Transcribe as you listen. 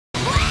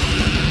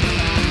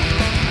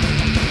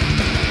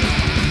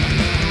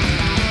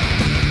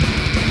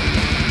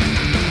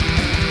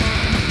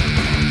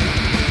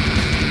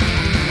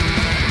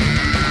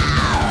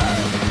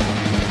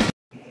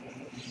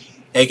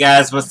Hey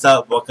guys, what's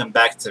up? Welcome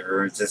back to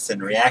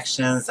Resistant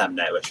Reactions. I'm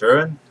Nightwish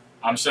Ruin.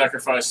 I'm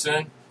Sacrifice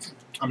Sin.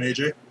 I'm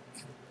AJ.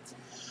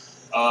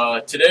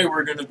 Today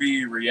we're going to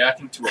be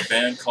reacting to a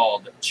band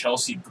called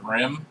Chelsea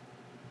Grim.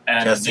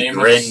 And Chelsea the name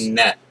Grin.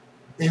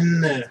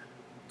 is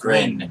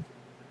Grin.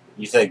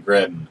 You said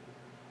Grim.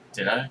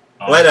 Did I?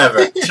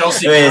 Whatever.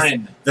 Chelsea Anyways,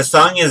 Grin. the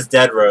song is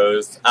Dead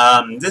Rose.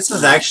 This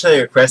was actually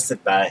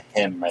requested by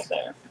him right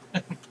there.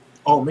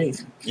 Oh, me.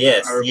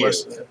 Yes, I you.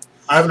 requested it.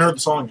 I haven't heard the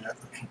song yet.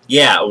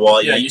 Yeah,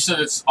 well, Yeah, you said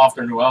it's off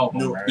their new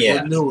album, right?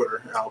 Yeah. The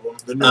newer album.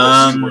 The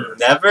newest.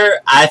 Never.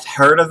 I've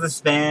heard of this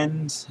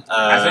band.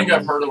 I think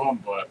I've heard of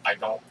them, but I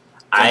don't.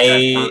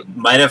 I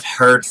might have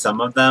heard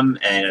some of them,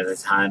 and at the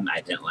time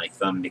I didn't like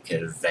them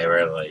because they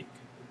were like,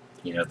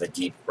 you know, the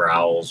deep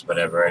growls,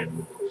 whatever.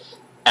 And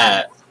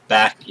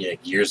back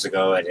years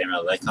ago, I didn't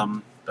really like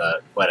them,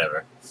 but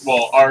whatever.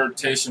 Well, our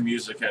taste in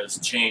music has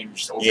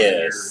changed over the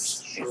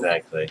years. Yes,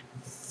 exactly.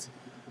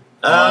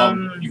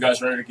 You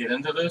guys ready to get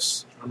into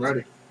this? I'm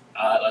ready.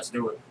 Let's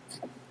do it.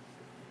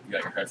 You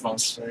got your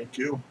headphones? Thank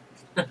you.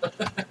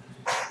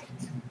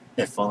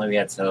 If only we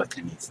had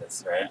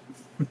telekinesis, right?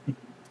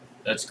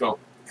 Let's go.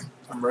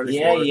 I'm ready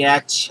Yeah, for it. yeah,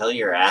 chill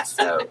your ass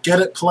out. Get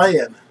it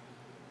playing.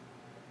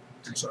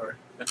 I'm sorry.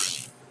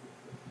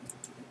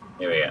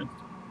 Here we go.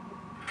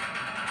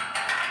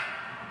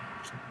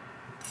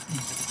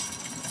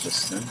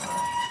 Just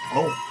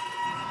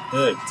Oh.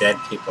 good, dead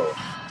people,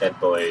 dead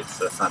boys.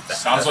 So it's not that.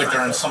 Sounds that's like not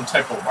they're in that some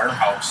type of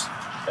warehouse.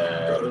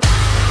 bad.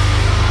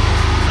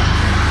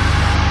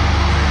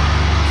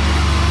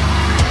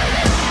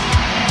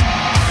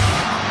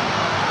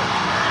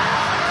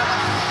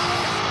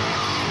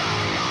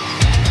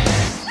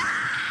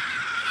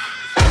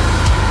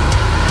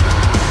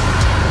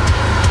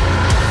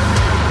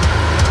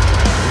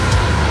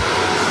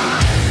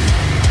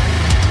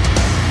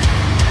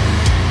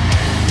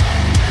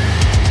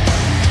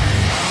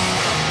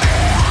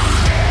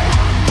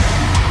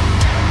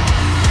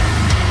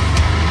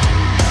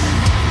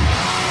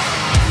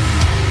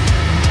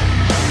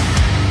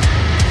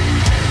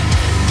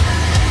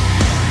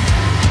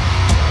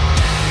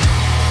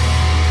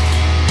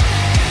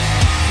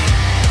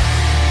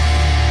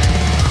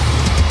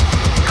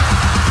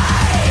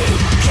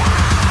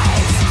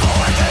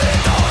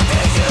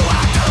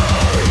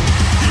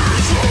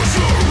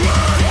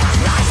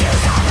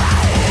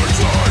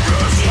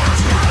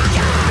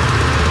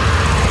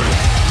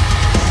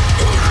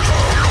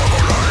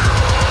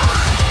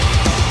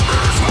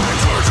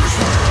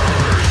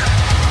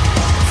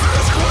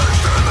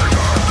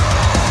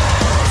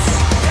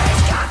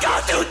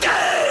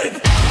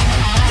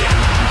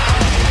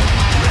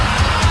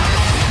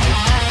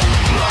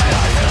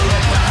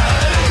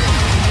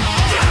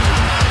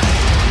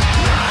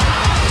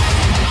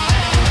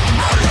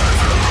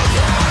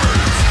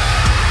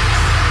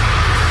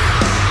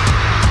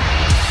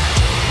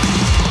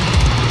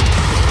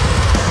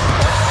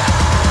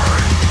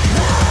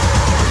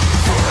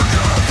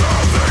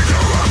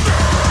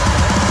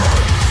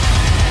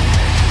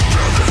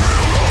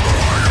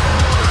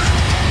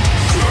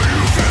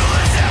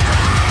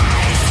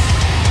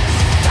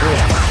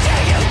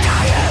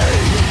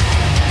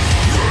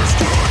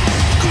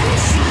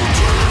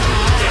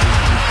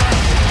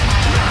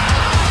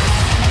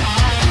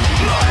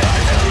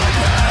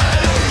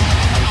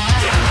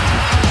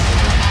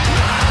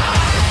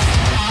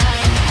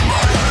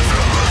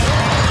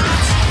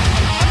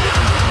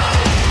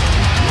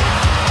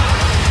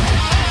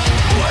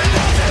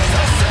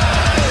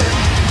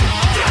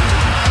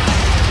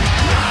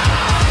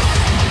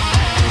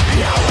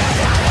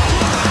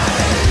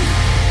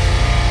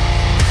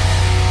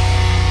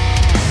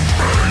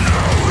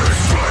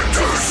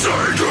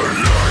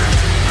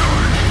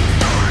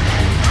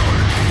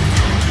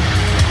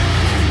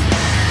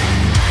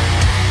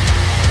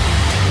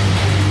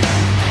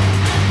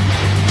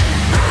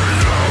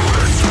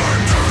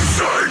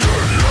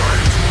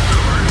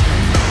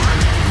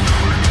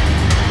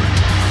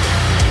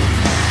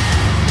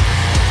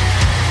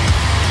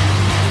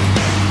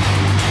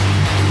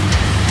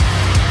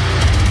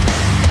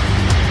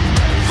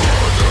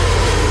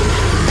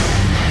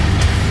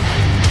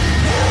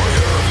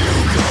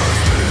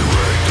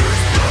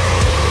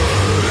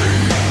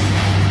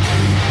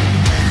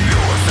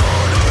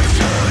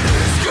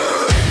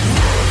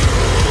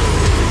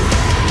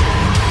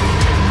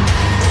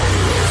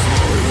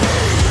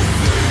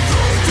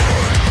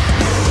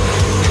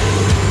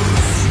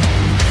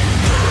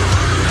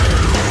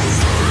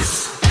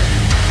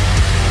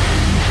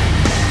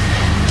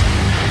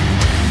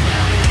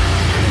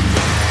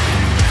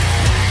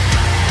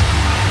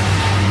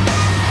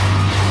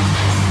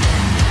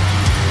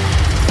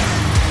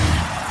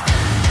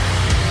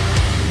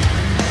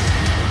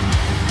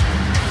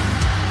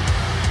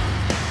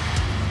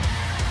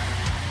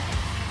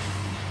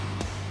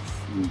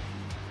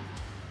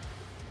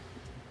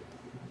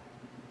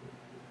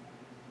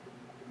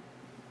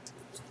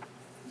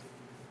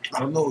 I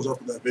don't know what's up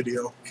with that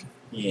video.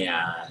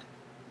 Yeah.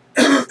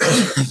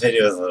 The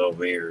video is a little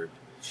weird.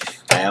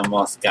 I I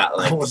almost got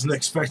I like wasn't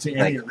expecting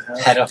any of that.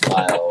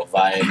 pedophile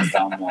vibes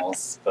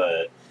almost,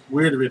 but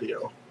Weird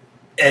video.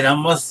 it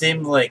almost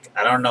seemed like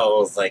I don't know. It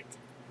was like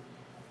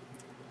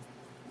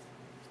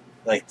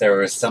there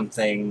was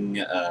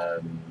something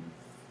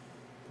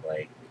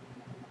like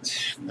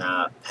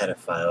not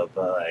pedophile,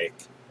 but like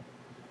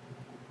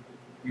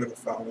You're the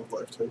fountain of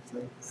life type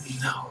thing.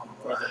 no,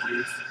 Fountain of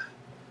youth.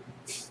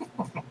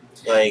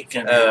 like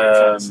Can't be what I'm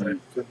trying to say.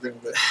 Couldn't think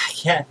of it. I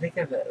can't think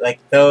of it. Like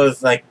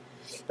those like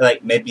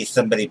maybe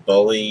somebody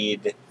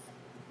bullied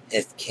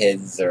his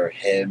kids or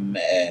him,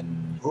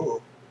 and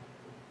Ooh.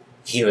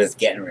 he was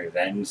getting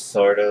revenge,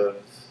 sort of.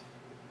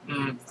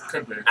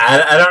 Could be.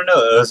 I don't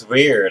know. It was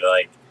weird.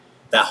 Like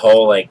that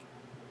whole like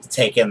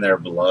taking their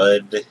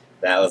blood.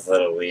 That was a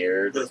little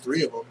weird. There were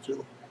 3 of them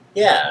too.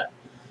 Yeah,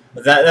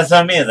 that's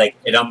what I mean. Like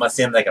it almost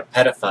seemed like a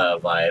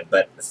pedophile vibe,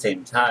 but at the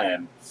same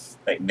time,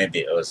 like maybe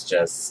it was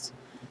just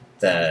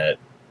that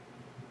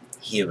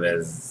he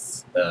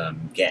was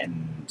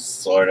getting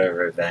sort of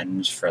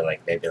revenge for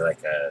like maybe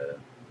like a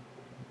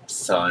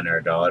son or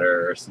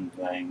daughter or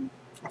something.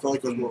 I felt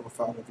like it was more of a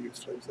fountain of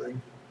youth type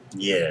thing.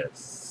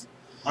 Yes.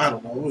 I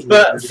don't know. It was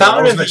But weird. Fountain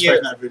I wasn't of Youth-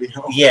 expecting that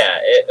video. Yeah,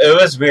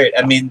 it was weird.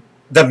 I mean,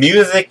 the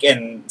music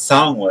and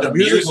song was The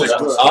music was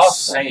good.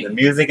 awesome. Insane. The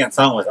music and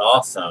song was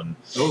awesome.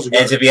 It was And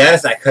good. to be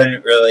honest, I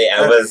couldn't really.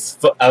 I was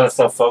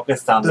so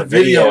focused on The the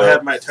video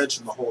had my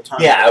attention the whole time.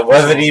 Yeah, I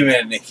wasn't So,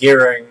 even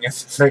hearing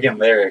freaking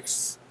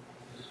lyrics.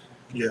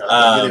 Yeah,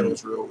 the video Um,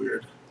 was real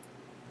weird.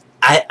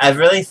 I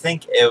really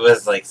think it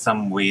was like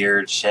some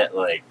weird shit,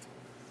 like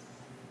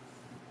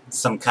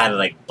some kind of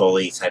like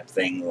bully type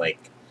thing.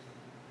 Like,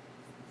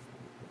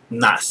 I'm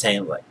not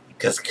saying like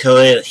because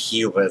clearly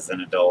he was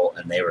an adult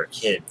and they were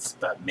kids,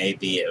 but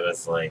maybe it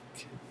was like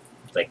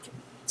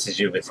to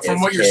do with his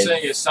From what you're kids.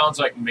 saying, it sounds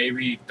like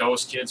maybe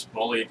those kids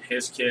bullied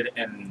his kid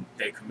and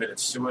they committed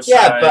suicide.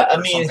 Yeah, but I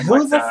or mean, something who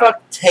like the that.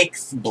 fuck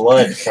takes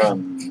blood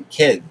from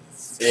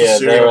kids? Yeah, they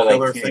Serial were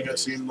killer like thing it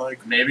teenagers. seemed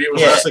like. Maybe it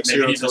was Yeah, like, like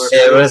maybe he's a serial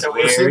serial killer. It was killer.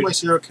 It seemed weird. like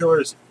serial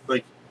killers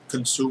like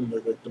consume their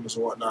victims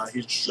and whatnot.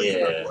 He's just drinking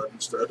Yeah. their blood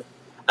instead.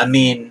 I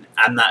mean,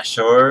 I'm not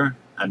sure.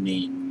 I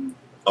mean,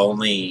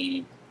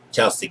 only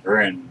Chelsea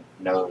Grin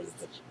knows.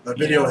 The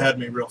video Yeah. had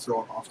me real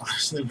thrown off,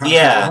 honestly.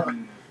 Yeah.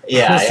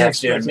 Yeah, I wasn't have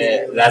to expecting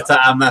admit. it. That's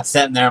I'm not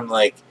sitting there. I'm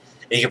like,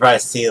 you can probably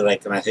see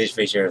like my face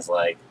feature is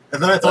like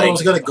And then I thought Like, it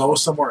was gonna go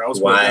somewhere else.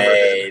 But it never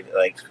did. wide,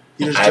 like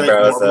He just drank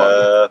eyebrows more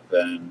blood. up,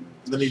 and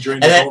Then he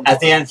drained and his then own at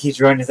the blood. end he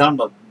joined his own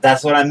blood.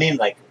 That's what I mean.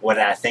 Like what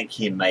I think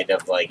he might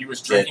have like. He was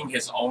did- drinking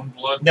his own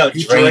blood. No,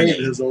 He drained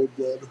draining. his old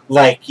blood.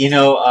 Like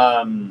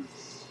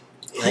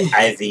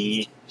like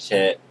IV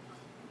shit.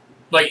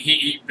 Like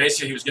he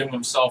basically he was giving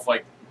himself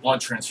like blood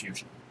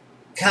transfusion.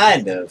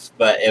 Kind of,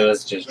 but it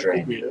was just That could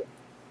draining. be it.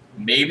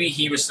 Maybe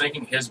he was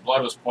thinking his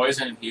blood was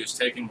poison and he was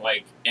taking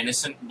like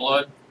innocent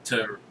blood to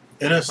put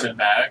Innocent. it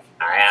back.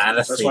 I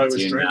honestly why he was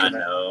do drinking not it.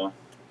 know.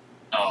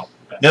 Oh,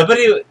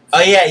 Nobody. Oh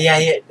yeah.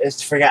 I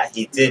just forgot.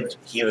 He did.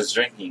 He was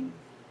drinking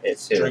it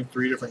too. Drank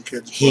 3 different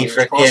kids. He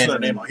blood. Crossed their frickin-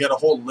 name out. He had a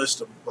whole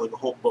list of like a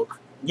whole book.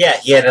 Yeah,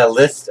 he had a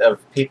list of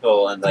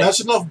people and And like that's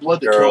enough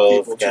blood to kill girls,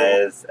 people too.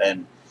 guys,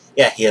 and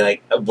yeah, he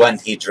like when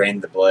he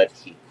drained the blood,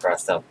 he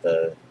crossed out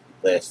the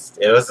list.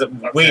 It was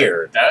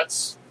weird.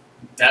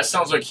 That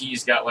sounds like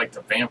he's got like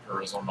the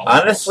vampirism. almost.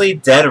 Honestly,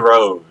 Dead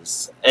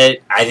Rose. I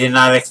did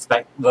not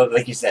expect,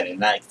 like you said, I did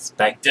not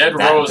expect Dead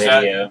that Rose,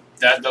 video.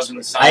 that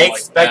doesn't sound I like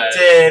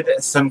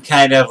expected some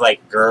kind of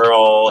like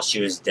girl. She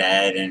was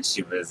dead and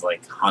she was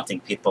like haunting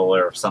people or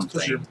you're-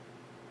 something.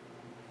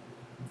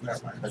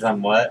 Never mind. Was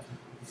on what?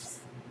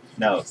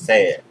 No,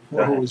 say it. Go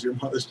What ahead. was your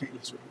mother's name?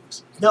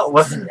 Rose? No, it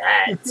wasn't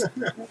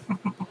that.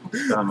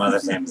 My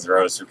mother's name is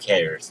Rose. Who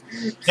cares?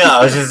 No,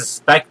 I was just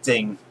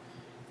expecting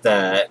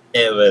that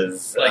it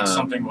was like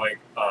something like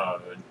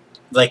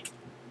like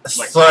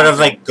like sort of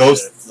like haunting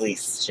ghostly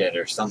shit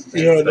or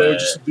something. Yeah, no, but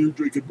just a dude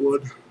drinking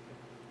blood.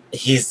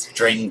 he's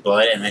draining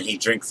blood and then he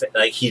drinks it.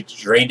 Like he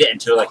drained it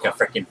into like a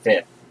freaking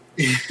fifth,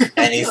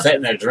 and he's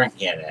sitting there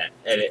drinking it,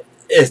 and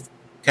it's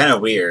kind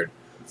of weird.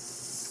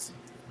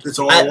 It's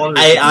all I wanted.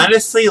 I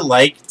honestly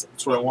liked.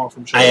 That's what I want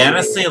from. I Shelby.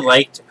 honestly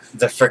liked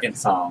the freaking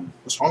song,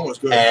 The song was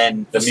good.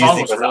 and the The song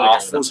music was was really good.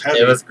 awesome. It was heavy.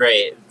 It was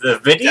great. The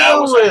video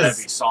that was a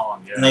heavy was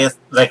song. Yeah.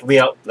 like we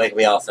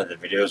all said the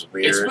video was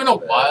weird. It's been a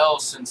but- while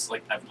since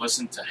like I've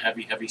listened to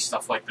heavy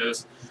stuff like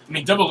this. I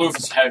mean, Double Loop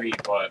is heavy,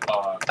 but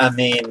I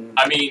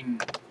mean,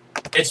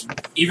 it's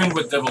even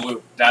with Double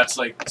Loop. That's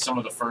like some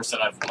of the first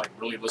that I've like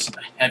really listened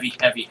to heavy.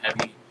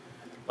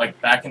 Like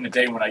back in the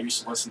day when I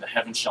used to listen to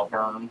Heaven Shall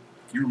Burn.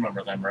 You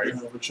remember them, right? Yeah,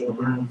 Rich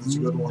Shelburne. That's a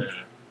good one. Yeah.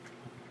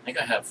 I think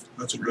I have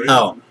That's a great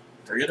Oh. one.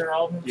 3 of their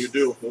albums. You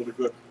do. Those are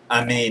good.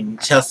 I mean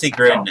Chelsea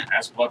Grin. Oh,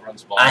 As Blood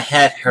Runs Blind. I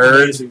had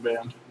heard Amazing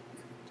band.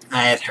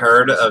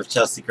 of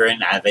Chelsea Grin.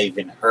 I've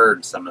even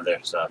heard some of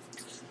their stuff.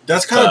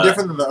 That's kind of But-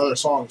 different than the other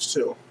songs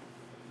too.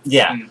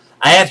 Yeah, Mm.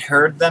 I had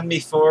heard them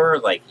before,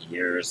 like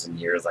years and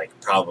years, like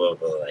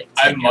probably like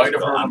 10 I years might have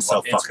ago. heard I'm them, so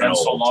but it's fucking been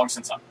so old. long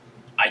since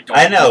I don't.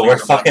 I know really we're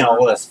fucking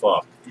remember. old as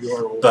fuck, You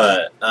are old.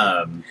 but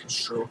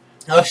It's true.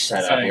 oh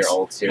shut up, Thanks. you're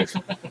old too.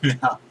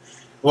 No.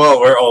 Well,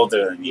 we're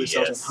older than At you, least I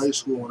was yes. in high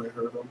school when I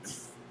heard them.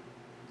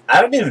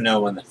 I don't even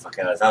know when the fuck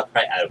I was. I was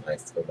probably out of high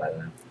school by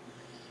then. Was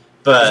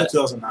But it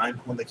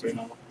 2009 when they came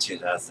out?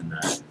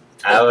 2009.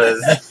 I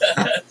was,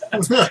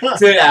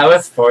 dude. I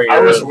was 4 years. I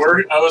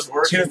was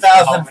working.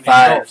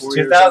 2005. 4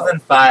 years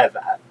 2005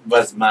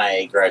 was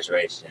my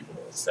graduation.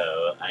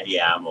 So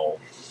yeah, I'm old.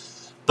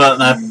 But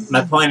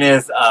my point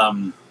is,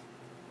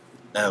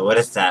 what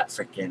is that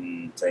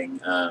freaking thing?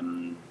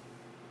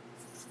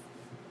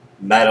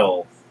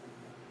 Metal.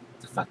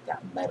 The fuck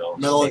that metal?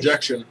 Metal shit.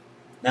 injection.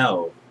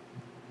 No.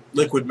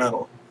 Liquid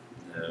metal.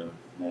 No.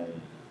 You're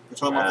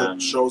talking about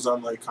the shows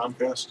on like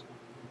Comcast?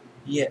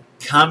 Yeah,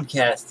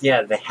 Comcast.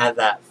 Yeah, they had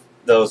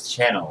those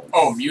channels.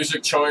 Oh,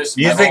 Music Choice.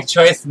 Music Metal.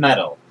 Choice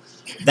Metal.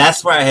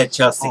 That's where I had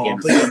Chelsea Oh, I'm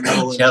Grin thinking from.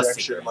 Metal Chelsea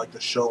Injection, Grin. like the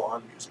show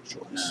on Music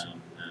Choice. No.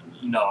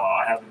 No,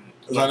 I haven't.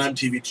 It was on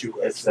MTV2.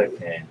 It's actually.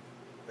 okay.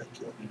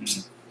 Thank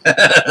you.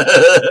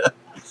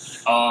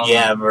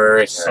 Yeah,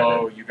 Marie.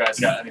 So, you guys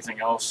got anything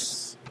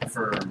else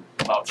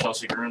about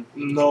Chelsea Grin?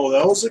 No,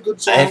 that was a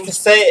good song. I have to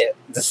say,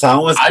 the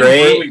song was I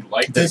great. really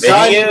liked They it. the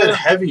got video- even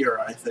heavier,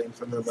 I think,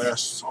 than their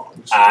last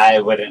songs. I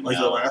wouldn't Like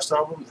know. their last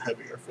album,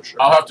 heavier for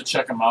sure. I'll have to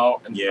check them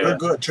out. And Yeah. They're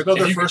good. Check out If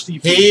their you- first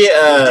EP. He,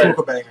 It's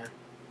a banger.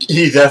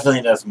 He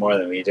definitely does more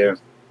than we do.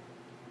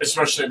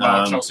 especially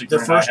about Chelsea Grin.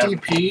 Their first I have-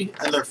 EP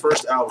and their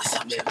first album.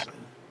 Amazing.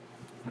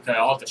 Okay,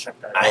 I'll have to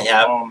check that out. I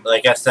have,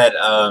 like I said,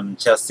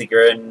 Chelsea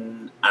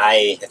Grin,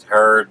 I had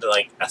heard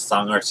like a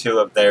song or two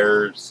of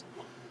theirs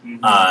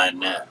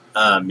Mhm.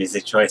 on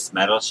Music Choice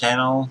Metal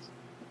channel.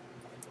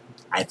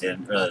 I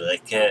didn't really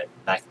like it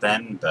back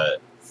then,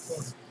 but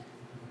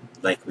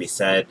like we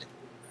said,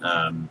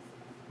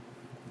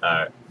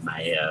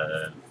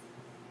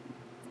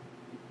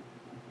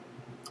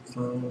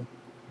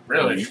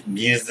 Really?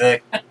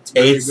 music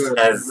taste good.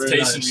 has Very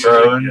Taste in nice. music,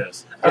 grown.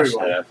 yes. Oh, Very shut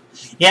well. up.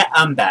 Yeah,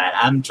 I'm bad.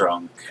 I'm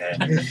drunk.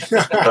 And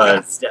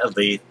buzzed, at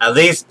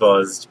least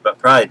buzzed, but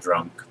probably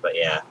drunk. But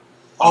yeah,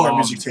 All our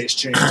music tastes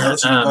changed. I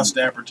listen to Gus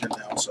Um, Dapperton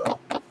now, so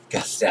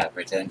Gus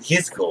Dapperton,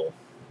 he's cool.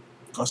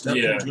 Gus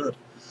Dapperton's Yeah. good.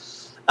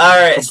 All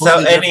right. So,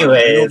 Completely different. Maybe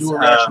anyways, we'll do a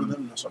reaction with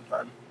him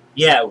sometime.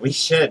 yeah, we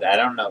should. I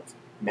don't know.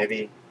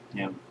 Maybe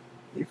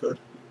You could.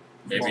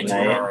 Maybe Well,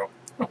 tomorrow.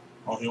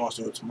 Oh, he wants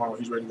to do it tomorrow.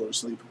 He's ready to go to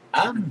sleep.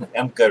 I'm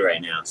good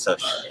right now. So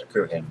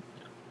screw him.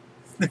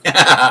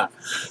 All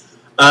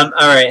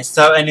right.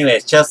 So,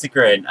 anyways, Chelsea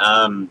Grin.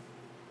 Definitely,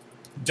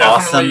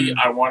 Awesome.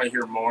 I want to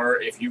hear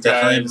more. If you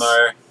Definitely guys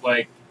more.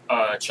 like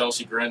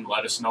Chelsea Grin,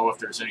 let us know if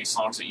there's any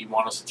songs that you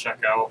want us to check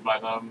out by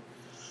them.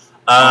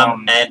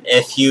 And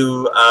if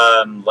you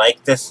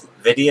like this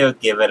video,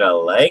 give it a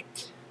like.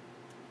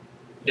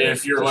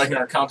 If you're liking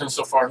our content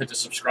so far, hit the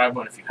subscribe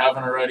button if you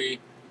haven't already.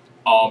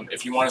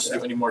 If you want us to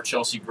do any more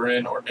Chelsea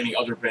Grin or any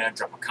other band,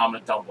 drop a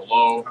comment down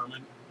below.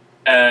 Comment.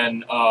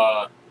 And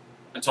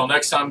until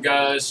next time,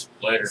 guys,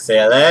 later. See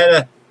you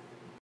later.